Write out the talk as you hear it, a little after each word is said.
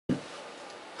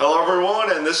Hello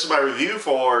everyone, and this is my review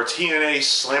for TNA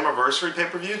Slammiversary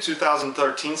pay-per-view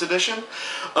 2013's edition.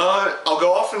 I'll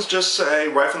go off and just say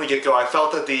right from the get-go, I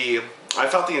felt the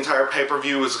entire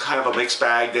pay-per-view was kind of a mixed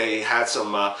bag. They had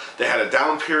a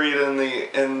down period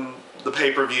in the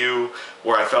pay-per-view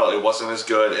where I felt it wasn't as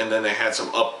good, and then they had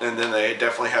some up, and then they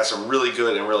definitely had some really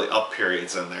good and really up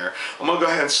periods in there. I'm gonna go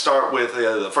ahead and start with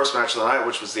the first match of the night,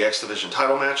 which was the X Division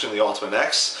title match in the Ultimate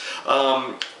X.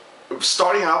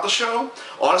 Starting out the show,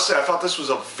 honestly, I thought this was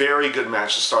a very good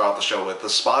match to start out the show with. The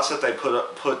spots that they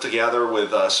put together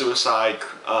with Suicide,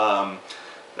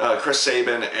 Chris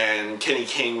Sabin, and Kenny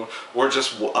King were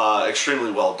just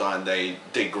extremely well done. They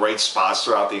did great spots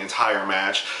throughout the entire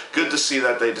match. Good to see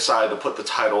that they decided to put the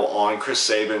title on Chris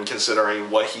Sabin, considering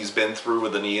what he's been through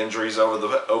with the knee injuries over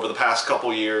the past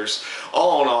couple years.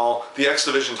 All in all, the X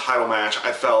Division title match,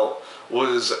 I felt,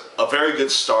 was a very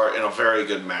good start and a very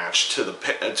good match to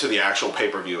the actual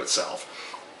pay-per-view itself.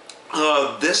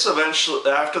 After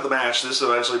the match, this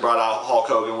eventually brought out Hulk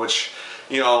Hogan, which,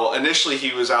 initially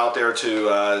he was out there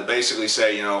to basically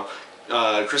say,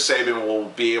 Chris Sabin will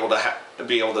be able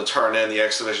to turn in the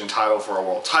X Division title for a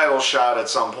world title shot at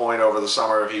some point over the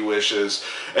summer if he wishes,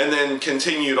 and then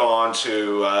continued on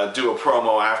to do a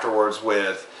promo afterwards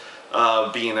with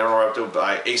being interrupted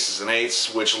by Aces and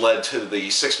Eights, which led to the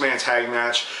six-man tag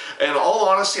match. And in all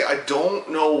honesty, I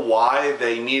don't know why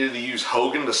they needed to use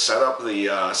Hogan to set up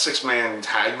the six-man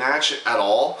tag match at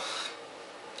all.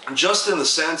 Just in the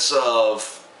sense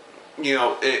of,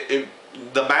 the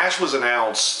match was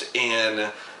announced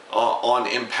on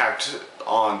Impact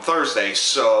on Thursday,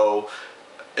 so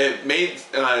it made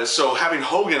so having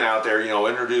Hogan out there,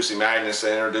 introducing Magnus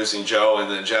and introducing Joe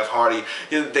and then Jeff Hardy,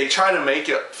 they try to make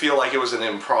it feel like it was an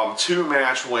impromptu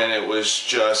match when it was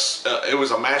just it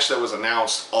was a match that was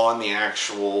announced on the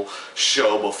actual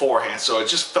show beforehand. So it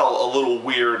just felt a little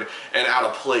weird and out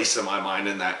of place in my mind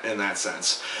in that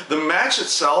sense. The match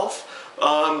itself,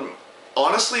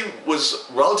 honestly, was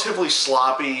relatively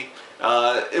sloppy.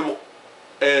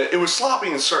 It was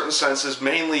sloppy in certain senses,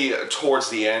 mainly towards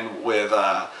the end with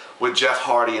Jeff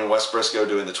Hardy and Wes Briscoe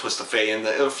doing the Twist of Fate and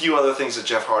a few other things that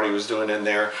Jeff Hardy was doing in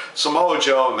there. Samoa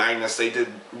Joe and Magnus, they did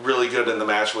really good in the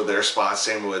match with their spots.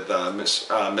 Same with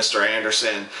Mr.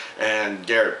 Anderson and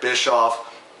Garrett Bischoff.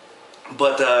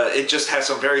 But it just had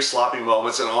some very sloppy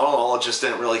moments, and all in all, it just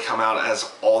didn't really come out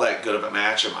as all that good of a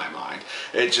match in my mind.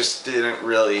 It just didn't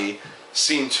really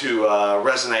seem to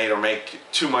resonate or make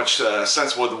too much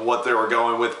sense with what they were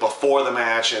going with before the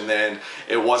match, and then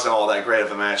it wasn't all that great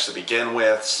of a match to begin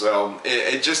with, so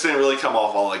it just didn't really come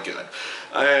off all that good.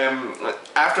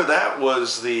 After that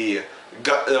was the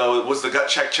gut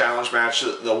check challenge match.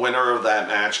 The winner of that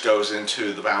match goes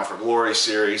into the Bound for Glory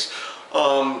series.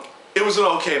 It was an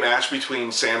okay match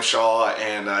between Sam Shaw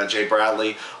and Jay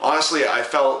Bradley. Honestly, I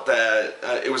felt that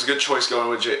it was a good choice going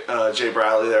with Jay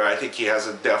Bradley there. I think he has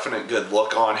a definite good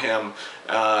look on him.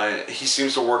 He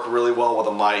seems to work really well with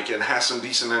a mic and has some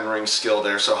decent in-ring skill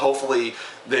there. So hopefully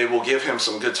they will give him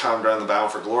some good time during the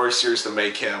Bound for Glory series to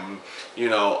make him,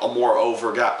 a more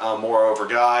over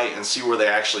guy, and see where they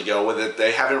actually go with it.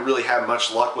 They haven't really had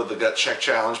much luck with the gut check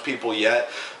challenge people yet.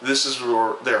 This is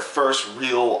their first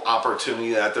real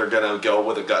opportunity that they're going to go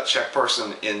with a gut check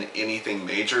person in anything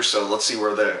major. So let's see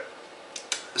where they're.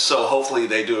 So hopefully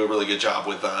they do a really good job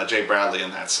with Jay Bradley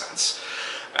in that sense.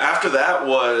 After that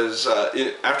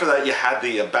you had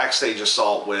the backstage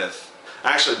assault with.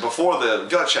 Actually, before the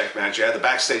gut check match, you had the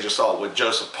backstage assault with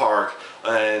Joseph Park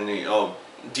and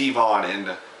Devon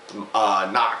and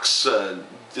Knox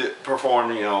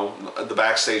performed the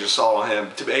backstage assault on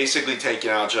him to basically taking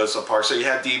out Joseph Park. So you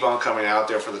had Devon coming out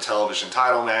there for the television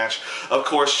title match. Of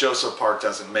course, Joseph Park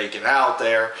doesn't make it out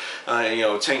there.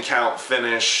 10 count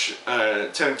finish,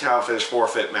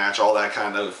 forfeit match, all that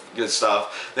kind of good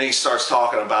stuff. Then he starts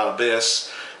talking about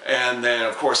Abyss. And then,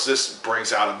 of course, this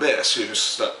brings out Abyss,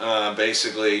 who's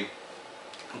basically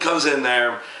comes in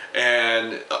there,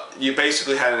 and you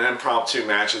basically had an impromptu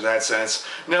match in that sense.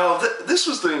 Now, this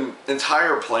was the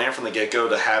entire plan from the get-go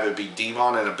to have it be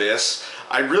Devon and Abyss.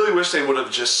 I really wish they would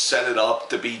have just set it up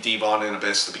to be Devon and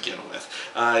Abyss to begin with.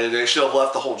 They should have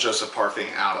left the whole Joseph Park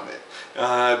thing out of it.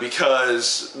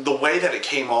 Because the way that it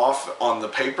came off on the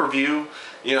pay-per-view,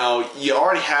 you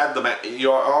already had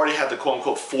the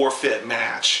quote-unquote forfeit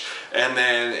match, and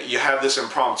then you have this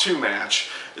impromptu match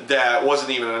that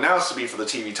wasn't even announced to be for the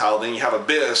TV title. Then you have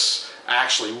Abyss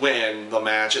actually win the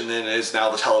match, and then is now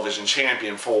the television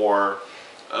champion for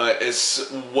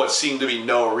it's what seemed to be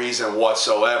no reason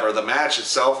whatsoever. The match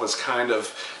itself was kind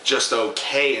of just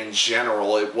okay in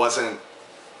general. It wasn't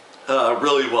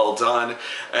really well done.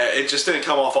 It just didn't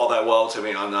come off all that well to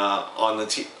me on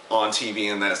on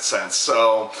TV in that sense.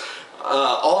 So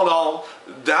all in all,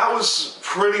 that was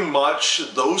pretty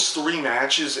much those 3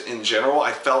 matches in general.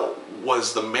 I felt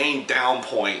was the main down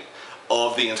point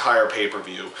of the entire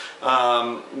pay-per-view.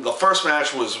 The first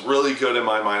match was really good in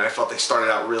my mind. I felt they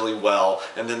started out really well,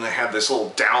 and then they had this little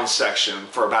down section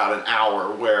for about an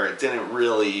hour where it didn't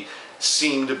really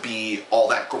seem to be all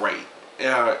that great.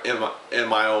 In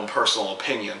my own personal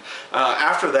opinion.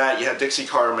 After that, you had Dixie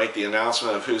Carter make the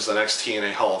announcement of who's the next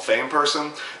TNA Hall of Fame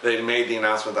person. They made the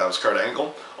announcement that was Kurt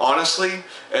Angle. Honestly,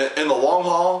 in the long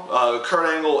haul, Kurt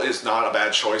Angle is not a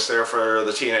bad choice there for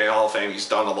the TNA Hall of Fame. He's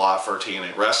done a lot for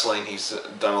TNA Wrestling. He's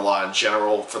done a lot in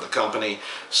general for the company.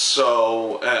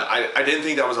 So I didn't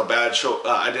think that was a bad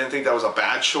I didn't think that was a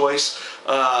bad choice.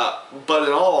 But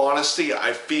in all honesty,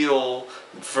 I feel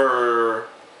for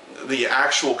the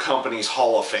actual company's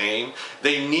Hall of Fame,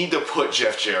 they need to put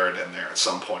Jeff Jarrett in there at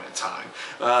some point in time.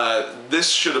 This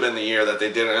should have been the year that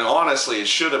they did it, and honestly, it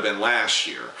should have been last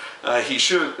year. He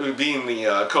should, being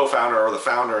the co-founder or the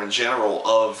founder in general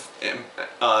of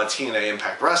TNA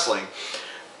Impact Wrestling,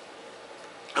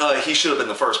 he should have been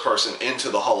the first person into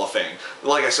the Hall of Fame.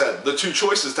 Like I said, the 2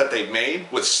 choices that they made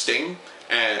with Sting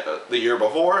and the year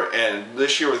before and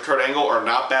this year with Kurt Angle are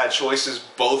not bad choices,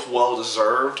 both well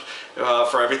deserved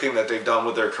for everything that they've done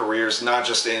with their careers, not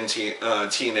just in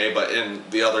TNA but in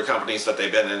the other companies that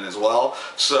they've been in as well.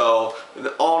 So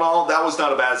all in all, that was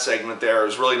not a bad segment there. It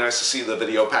was really nice to see the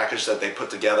video package that they put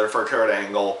together for Kurt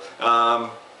Angle.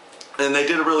 And they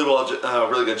did a really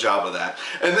good job of that.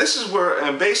 And this is where,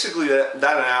 and basically that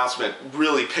announcement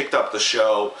really picked up the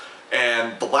show.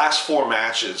 And the last 4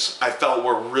 matches I felt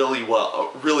were really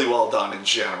well done in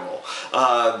general.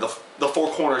 The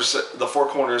four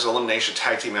corners elimination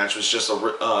tag team match was just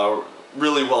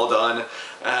really well done.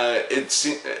 It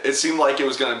seemed like it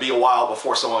was going to be a while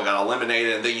before someone got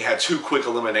eliminated, and then you had 2 quick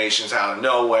eliminations out of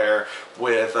nowhere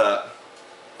with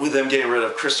them getting rid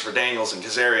of Christopher Daniels and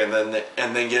Kazarian,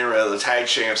 and then getting rid of the tag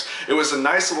champs. It was a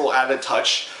nice little added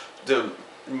touch to,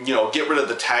 you know, get rid of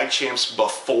the tag champs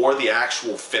before the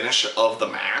actual finish of the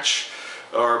match,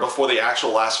 or before the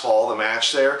actual last fall of the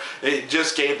match there. It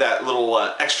just gave that little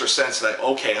extra sense that,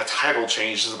 okay, a title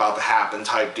change is about to happen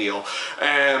type deal.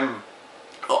 And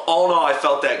all in all, I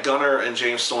felt that Gunner and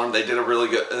James Storm, they did a really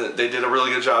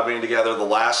good job being together. The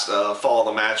last fall of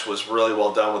the match was really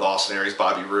well done with Austin Aries,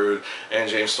 Bobby Roode, and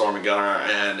James Storm and Gunner,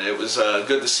 and it was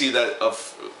good to see that.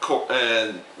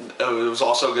 And it was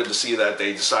also good to see that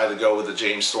they decided to go with the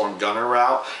James Storm Gunner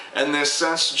route. In this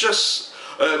sense, just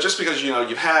because, you know,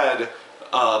 you've had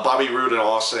Bobby Roode and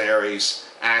Austin Aries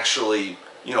actually,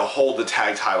 you know, hold the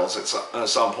tag titles at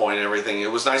some point and everything.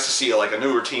 It was nice to see like a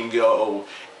newer team go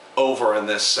over in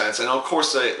this sense, and of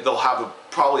course they'll have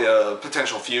probably a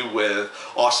potential feud with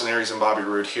Austin Aries and Bobby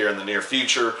Roode here in the near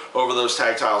future over those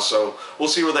tag titles. So we'll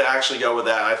see where they actually go with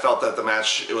that. I felt that the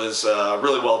match, it was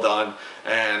really well done,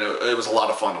 and it was a lot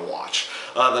of fun to watch.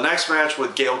 The next match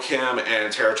with Gail Kim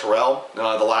and Tara Terrell, the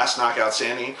last Knockout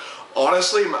Standing.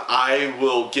 Honestly,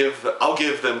 I'll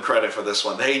give them credit for this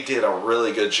one. They did a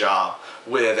really good job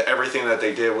with everything that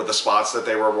they did with the spots that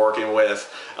they were working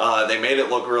with. They made it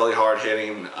look really hard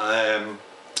hitting.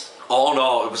 All in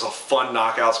all, it was a fun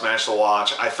knockouts match to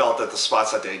watch. I felt that the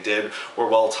spots that they did were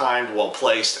well timed, well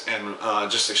placed, and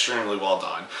just extremely well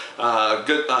done.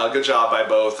 Good job by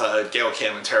both Gail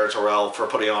Kim and Tara Terrell for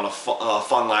putting on a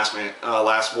fun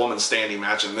last woman standing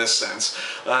match in this sense.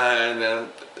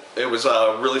 It was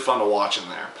really fun to watch in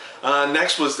there.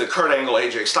 Next was the Kurt Angle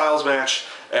AJ Styles match,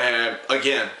 and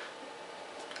again,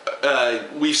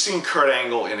 we've seen Kurt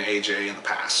Angle and AJ in the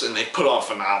past, and they put on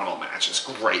phenomenal matches,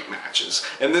 great matches,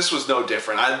 and this was no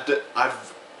different.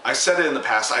 I said it in the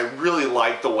past, I really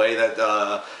like the way that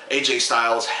AJ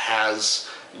Styles has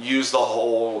used the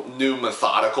whole new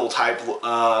methodical type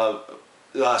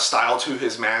style to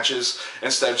his matches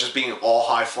instead of just being all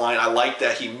high flying. I like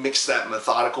that he mixed that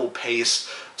methodical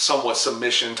pace, somewhat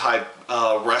submission type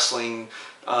wrestling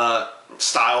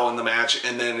style in the match,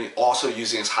 and then also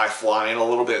using his high flying a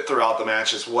little bit throughout the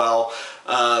match as well.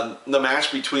 The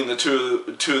match between the two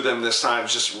of them this time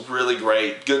is just really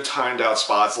great. Good timed out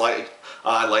spots.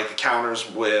 I like the counters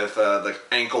with the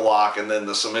ankle lock and then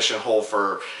the submission hold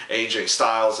for AJ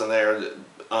Styles in there.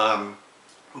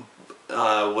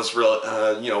 Was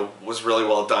really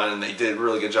well done, and they did a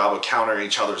really good job of countering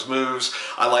each other's moves.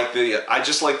 I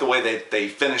just like the way they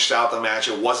finished out the match.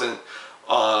 It wasn't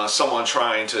someone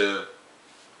trying to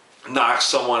knock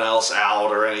someone else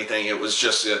out or anything. It was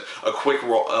just a quick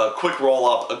roll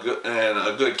up and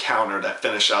a good counter that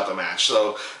finished out the match.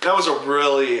 So that was a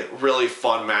really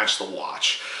fun match to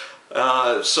watch.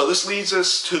 So this leads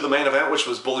us to the main event, which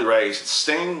was Bully Ray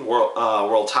Sting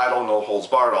world title, no holds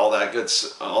barred, all that good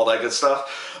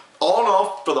stuff. All in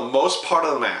all, for the most part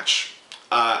of the match,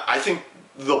 I think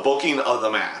the booking of the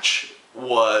match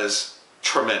was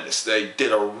tremendous. They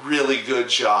did a really good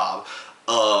job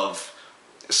of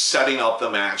setting up the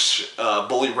match.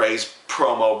 Bully Ray's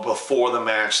promo before the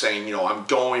match saying, you know, I'm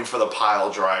going for the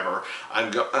pile driver,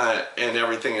 and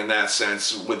everything in that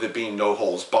sense, with it being no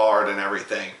holds barred and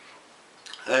everything.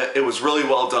 It was really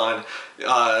well done.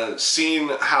 Seeing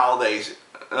how they,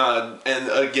 and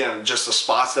again, just the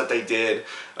spots that they did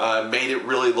made it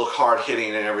really look hard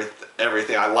hitting and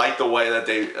everything. I like the way that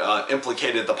they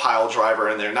implicated the pile driver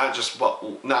in there, not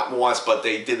once, but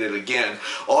they did it again.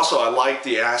 Also, I like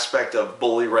the aspect of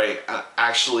Bully Ray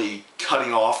actually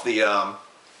cutting off the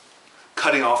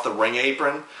ring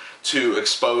apron to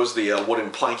expose the wooden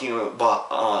planking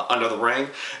under the ring.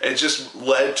 It just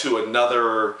led to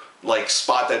another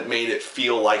spot that made it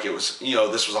feel like it was, you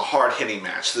know, this was a hard-hitting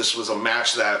match. This was a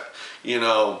match that, you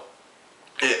know,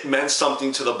 it meant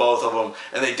something to the both of them,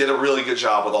 and they did a really good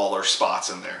job with all their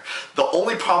spots in there. The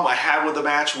only problem I had with the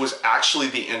match was actually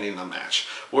the ending of the match,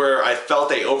 where I felt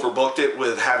they overbooked it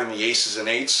with having the Aces and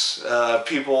Eights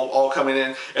people all coming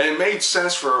in, and it made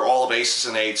sense for all of Aces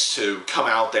and Eights to come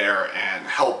out there and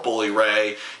help Bully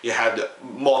Ray. You had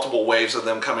multiple waves of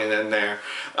them coming in there.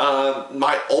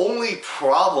 My only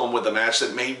problem with the match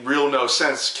that made real no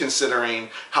sense, considering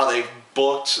how they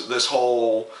booked this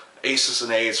whole Aces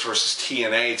and Eights versus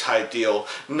TNA type deal,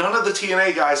 none of the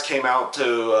TNA guys came out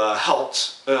to help,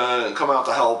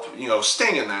 you know,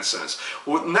 Sting in that sense.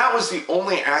 And that was the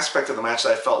only aspect of the match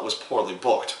that I felt was poorly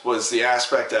booked, was the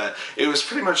aspect that it was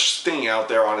pretty much Sting out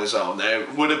there on his own.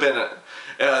 It would have been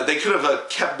they could have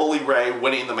kept Bully Ray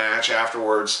winning the match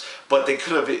afterwards, but they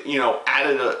could have, you know,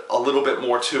 added a little bit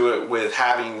more to it with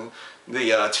having the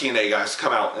TNA guys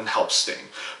come out and help Sting.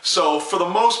 So for the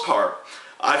most part,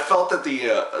 I felt that the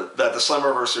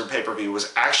Slammiversary pay-per-view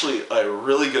was actually a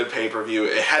really good pay-per-view.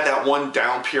 It had that one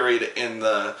down period in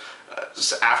the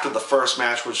after the first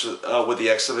match, which with the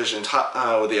X Division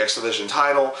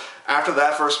title. After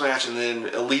that first match, and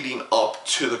then leading up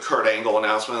to the Kurt Angle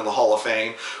announcement in the Hall of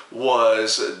Fame,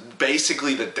 was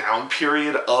basically the down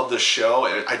period of the show.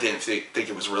 I didn't think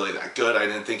it was really that good. I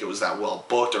didn't think it was that well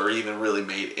booked or even really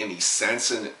made any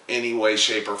sense in any way,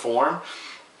 shape, or form.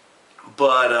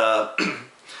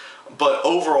 But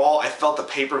overall, I felt the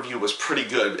pay-per-view was pretty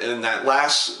good. And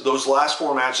those last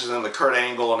four matches and the Kurt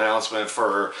Angle announcement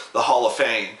for the Hall of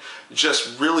Fame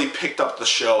just really picked up the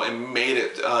show and made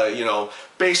it, you know,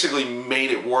 basically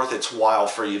made it worth its while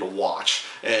for you to watch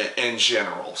in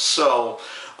general. So,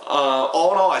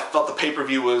 all in all, I felt the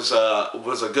pay-per-view was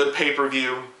a good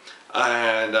pay-per-view.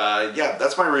 And yeah,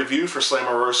 that's my review for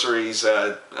Slammiversary's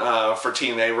for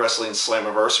TNA Wrestling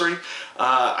Slammiversary.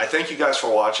 I thank you guys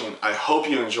for watching. I hope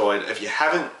you enjoyed. If you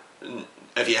haven't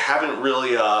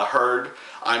really heard,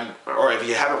 or if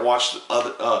you haven't watched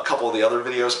a couple of the other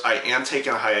videos, I am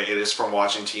taking a hiatus from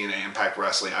watching TNA Impact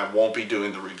Wrestling. I won't be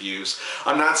doing the reviews.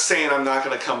 I'm not saying I'm not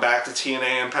going to come back to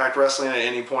TNA Impact Wrestling at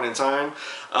any point in time,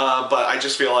 but I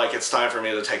just feel like it's time for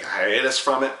me to take a hiatus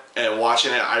from it. And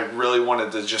watching it, I really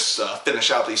wanted to just finish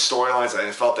out these storylines.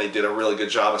 I felt they did a really good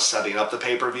job of setting up the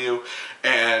pay-per-view,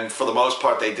 and for the most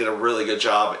part, they did a really good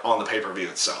job on the pay-per-view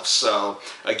itself. So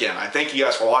again, I thank you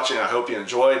guys for watching. I hope you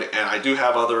enjoyed, and I do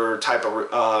have other type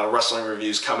of wrestling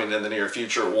reviews coming in the near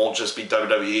future. It won't just be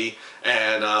WWE,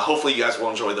 and hopefully you guys will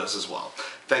enjoy those as well.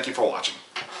 Thank you for watching.